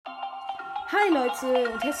Hi Leute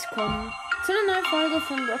und herzlich willkommen zu einer neuen Folge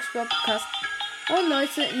von Blogs Podcast. Und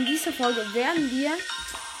Leute, in dieser Folge werden wir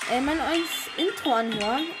mein neues Intro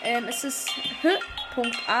anhören. Es ist h.a.y,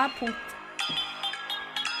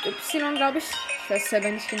 glaube ich. Ich weiß selber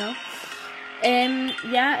nicht genau.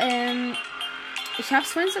 Ich habe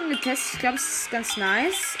es vorhin schon getestet. Ich glaube, es ist ganz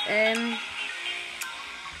nice.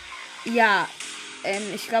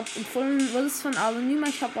 Ich glaube, empfohlen wurde es von Anonym.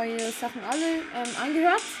 Ich habe eure Sachen alle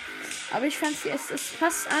angehört. Aber ich fand, es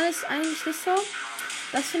passt alles eigentlich nicht so.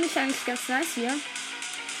 Das finde ich eigentlich ganz nice hier.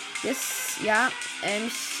 Ich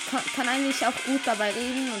kann eigentlich auch gut dabei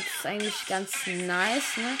reden und ist eigentlich ganz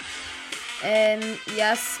nice, ne?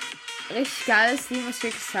 Ist richtig geiles Lied, muss ich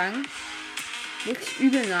wirklich sagen. Wirklich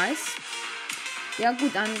übel nice. Ja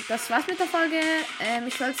gut, dann das war's mit der Folge.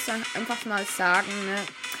 Ich wollte es dann einfach mal sagen, ne?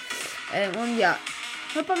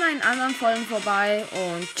 Hört bei meinen anderen Folgen vorbei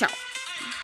und ciao.